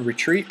go ahead and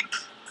retreat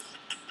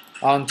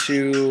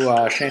onto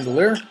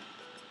Chandelure.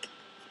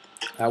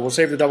 We'll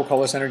save the double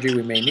colorless energy.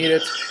 We may need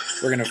it.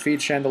 We're going to feed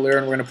Chandelure,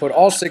 and we're going to put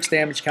all 6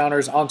 damage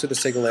counters onto the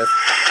Sigilyph.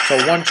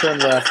 So 1 turn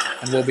left,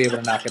 and we'll be able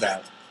to knock it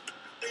out.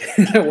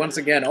 Once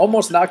again,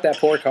 almost knocked that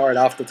poor card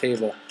off the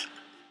table.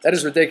 That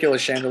is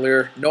ridiculous,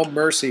 Chandelure. No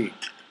mercy.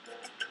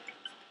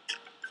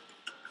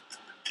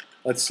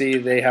 Let's see,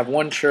 they have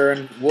 1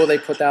 churn. Will they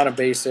put down a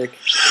basic?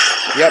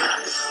 Yep.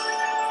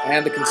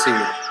 And the concede.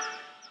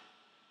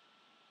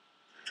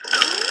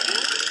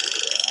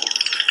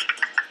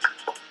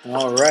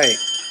 Alright.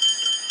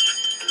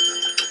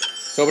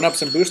 Let's open up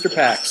some booster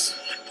packs.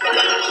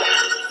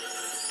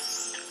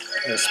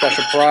 A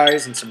special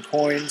prize and some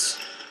coins.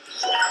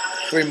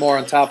 3 more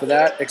on top of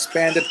that.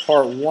 Expanded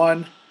Part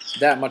 1.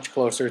 That much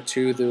closer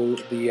to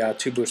the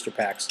 2 booster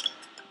packs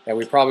that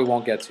we probably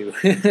won't get to.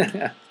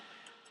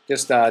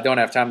 Just don't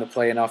have time to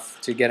play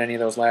enough to get any of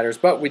those ladders.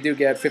 But we do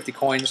get 50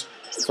 coins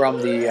from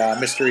the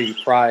mystery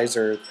prize,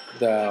 or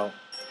the,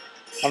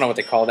 I don't know what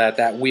they call that,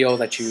 that wheel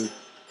that you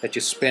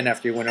spin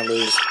after you win or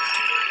lose.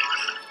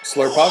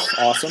 Slurpuff,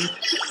 awesome.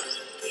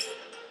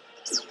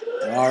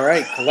 All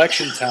right,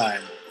 collection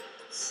time.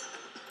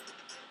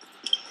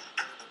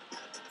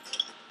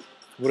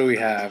 What do we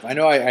have? I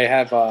know I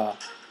have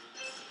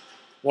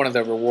one of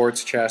the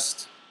rewards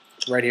chests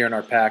right here in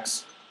our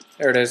packs.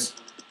 There it is.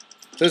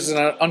 This is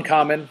an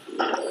uncommon.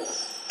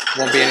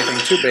 Won't be anything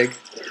too big.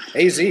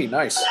 AZ,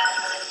 nice.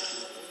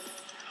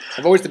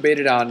 I've always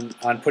debated on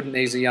putting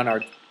AZ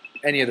on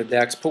any of the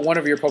decks. Put one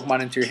of your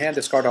Pokemon into your hand,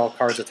 discard all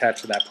cards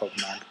attached to that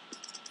Pokemon.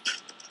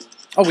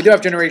 Oh, we do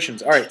have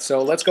generations. All right,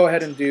 so let's go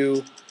ahead and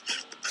do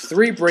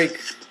three break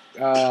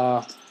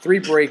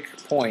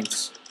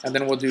points, and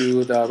then we'll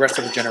do the rest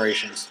of the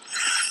generations.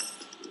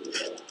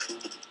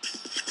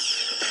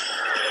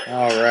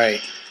 All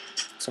right,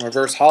 some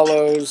reverse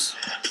hollows.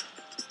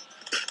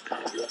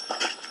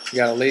 We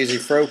got a Lazy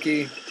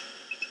Froakie,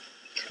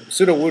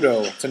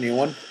 Sudowoodo. It's a new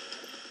one.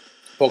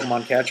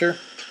 Pokemon Catcher.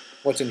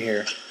 What's in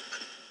here?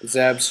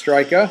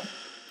 Zabstrika,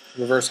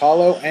 reverse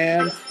hollow,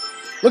 and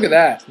look at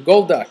that,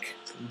 Golduck.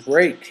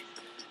 Break.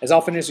 As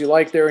often as you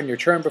like during your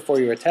turn before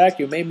you attack,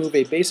 you may move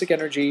a basic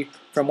energy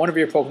from one of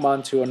your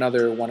Pokemon to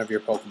another one of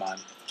your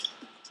Pokemon.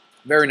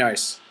 Very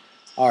nice.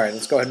 Alright,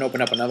 let's go ahead and open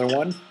up another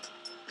one.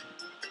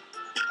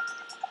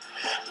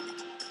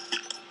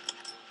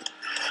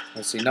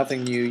 Let's see,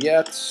 nothing new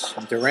yet.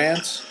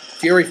 Durant.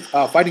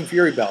 Fighting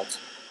Fury Belt.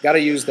 Gotta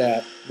use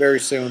that very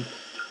soon.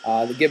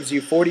 It gives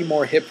you 40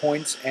 more hit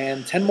points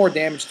and 10 more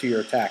damage to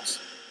your attacks.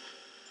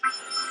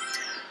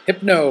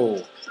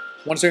 Hypno.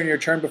 Once during your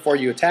turn before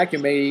you attack, you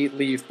may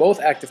leave both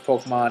active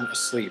Pokemon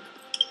asleep.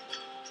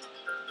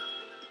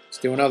 Let's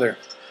do another.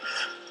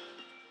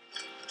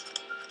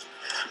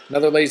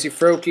 Another Lazy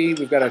Froakie.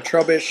 We've got a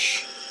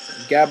Trubbish,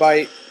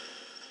 Gabite,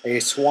 a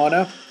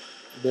Swanna.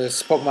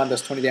 This Pokemon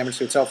does 20 damage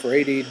to itself for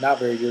 80. Not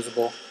very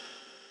usable.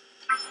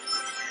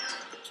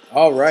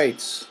 All right.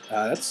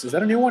 Is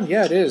that a new one?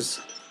 Yeah, it is.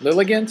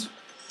 Lilligant.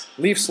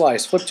 Leaf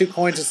Slice. Flip 2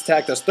 coins. Its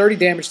attack does 30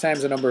 damage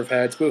times the number of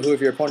heads. Boohoo,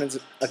 if your opponent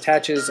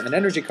attaches an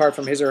energy card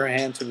from his or her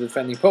hand to the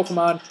defending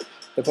Pokemon,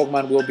 the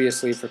Pokemon will be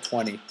asleep for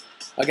 20.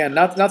 Again,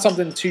 not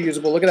something too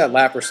usable. Look at that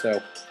Lapras,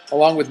 though,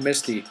 along with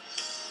Misty.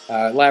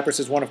 Lapras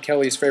is one of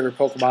Kelly's favorite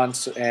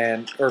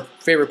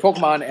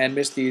Pokemon, and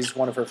Misty's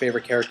one of her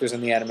favorite characters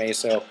in the anime,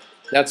 so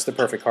that's the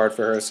perfect card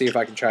for her. See if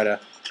I can try to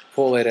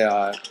pull it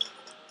a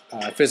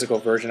physical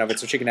version of it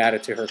so she can add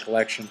it to her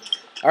collection.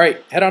 All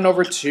right, head on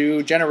over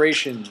to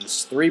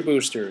Generations. 3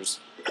 boosters.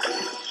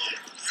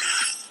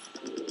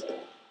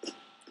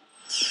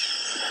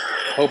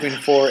 Hoping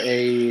for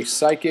a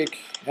Psychic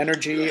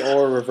Energy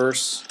or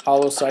Reverse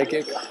Hollow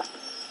Psychic.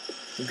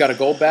 We've got a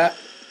Golbat,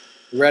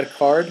 red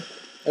card.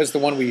 That's the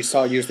one we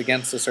saw used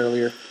against us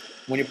earlier.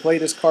 When you play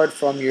this card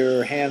from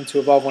your hand to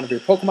evolve one of your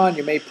Pokemon,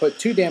 you may put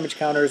 2 damage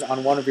counters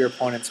on one of your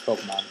opponent's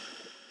Pokemon.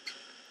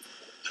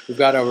 We've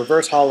got a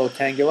Reverse Hollow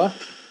Tangela.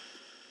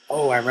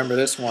 Oh, I remember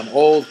this one.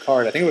 Old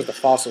card. I think it was the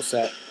Fossil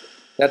set.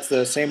 That's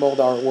the same old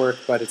artwork,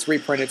 but it's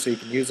reprinted so you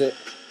can use it.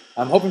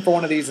 I'm hoping for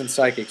one of these in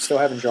Psychic. Still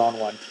haven't drawn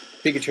one.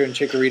 Pikachu and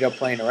Chikorita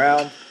playing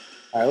around.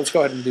 All right, let's go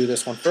ahead and do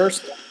this one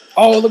first.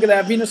 Oh, look at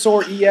that.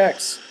 Venusaur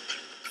EX.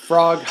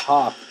 Frog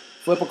Hop.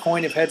 Flip a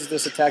coin. If heads,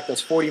 this attack does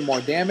 40 more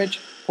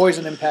damage.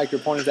 Poison Impact. Your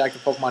opponent's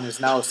active Pokemon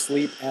is now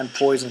asleep and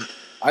poisoned.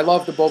 I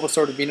love the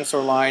Bulbasaur to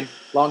Venusaur line.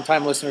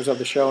 Longtime listeners of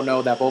the show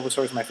know that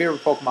Bulbasaur is my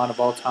favorite Pokemon of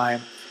all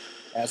time.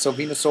 So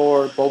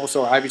Venusaur,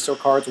 Bulbasaur, Ivysaur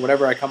cards,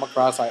 whatever I come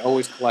across, I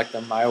always collect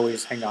them. I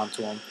always hang on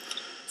to them.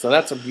 So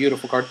that's a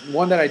beautiful card.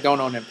 One that I don't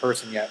own in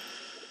person yet.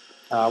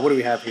 What do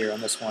we have here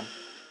on this one?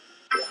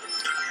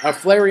 A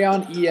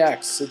Flareon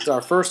EX. It's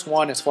our first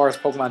one as far as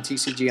Pokemon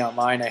TCG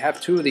Online. I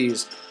have 2 of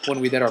these when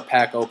we did our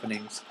pack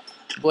openings.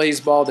 Blaze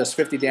Ball does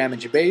 50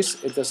 damage base.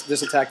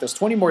 This attack does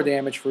 20 more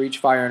damage for each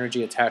fire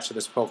energy attached to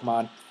this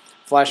Pokemon.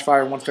 Flash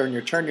Fire, once during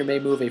your turn, you may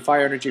move a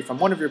fire energy from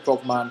one of your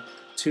Pokemon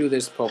to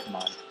this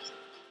Pokemon.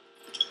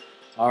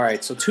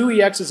 Alright, so 2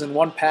 EXs in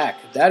 1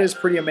 pack. That is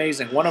pretty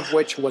amazing, one of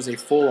which was a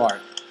full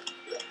art.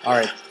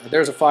 Alright,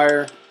 there's a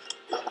fire.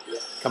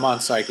 Come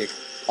on, Psychic.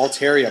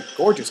 Altaria,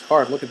 gorgeous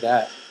card, look at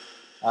that.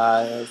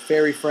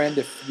 Fairy Friend,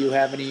 if you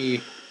have any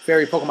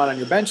fairy Pokemon on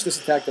your bench,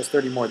 this attack does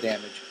 30 more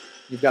damage.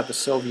 You've got the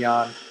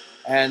Sylveon,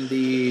 and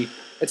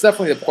it's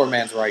definitely the poor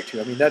man's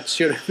Raichu. I mean, that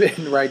should have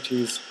been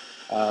Raichu's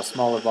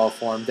small evolved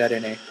form,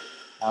 Dedenne.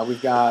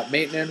 We've got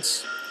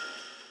Maintenance,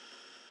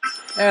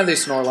 and the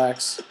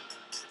Snorlax.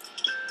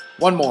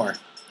 One more.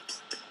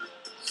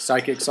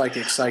 Psychic,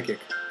 Psychic, Psychic.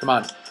 Come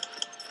on.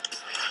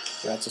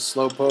 That's a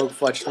Slowpoke,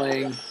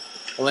 Fletchling,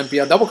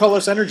 Olympia. Double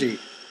Colorless Energy.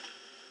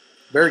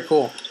 Very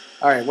cool.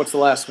 Alright, what's the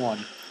last one?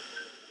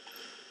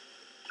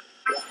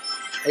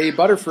 A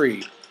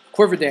Butterfree.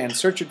 Quiverdan.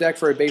 Search your deck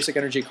for a basic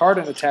energy card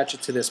and attach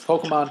it to this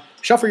Pokemon.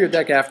 Shuffle your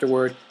deck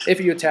afterward. If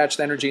you attach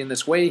the energy in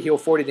this way, heal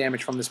 40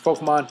 damage from this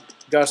Pokemon.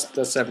 Gust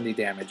does 70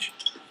 damage.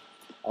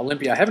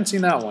 Olympia. I haven't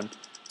seen that one.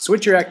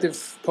 Switch your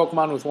active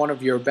Pokemon with one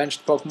of your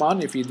benched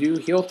Pokemon. If you do,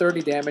 heal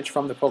 30 damage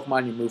from the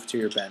Pokemon you move to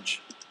your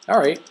bench.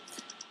 Alright,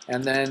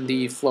 and then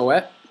the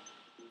Floette.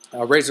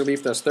 Razor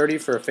Leaf does 30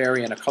 for a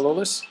Fairy and a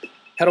Colorless.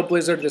 Petal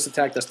Blizzard, this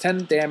attack does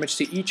 10 damage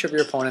to each of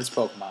your opponent's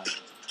Pokemon.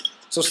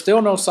 So still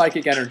no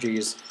Psychic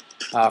Energies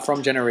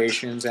from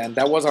Generations, and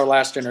that was our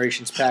last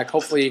Generations pack.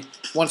 Hopefully,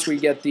 once we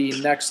get the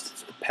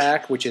next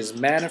pack, which is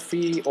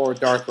Manaphy or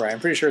Darkrai, I'm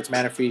pretty sure it's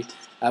Manaphy,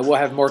 we'll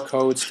have more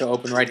codes to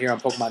open right here on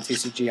Pokemon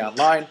TCG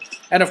Online,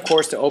 and of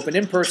course to open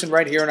in person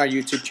right here on our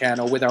YouTube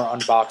channel with our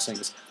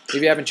unboxings.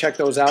 If you haven't checked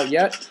those out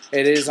yet,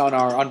 it is on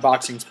our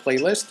unboxings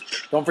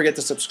playlist. Don't forget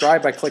to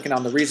subscribe by clicking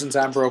on the Reasons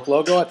I'm Broke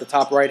logo at the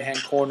top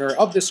right-hand corner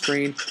of the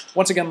screen.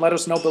 Once again, let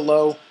us know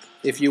below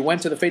if you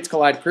went to the Fates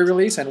Collide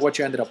pre-release and what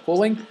you ended up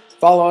pulling.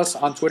 Follow us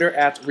on Twitter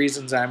at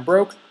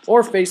ReasonsI'mBroke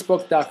or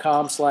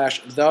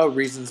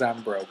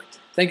Facebook.com/TheReasonsI'mBroke.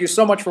 Thank you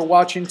so much for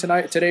watching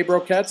today,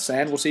 Brokeheads,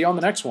 and we'll see you on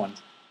the next one.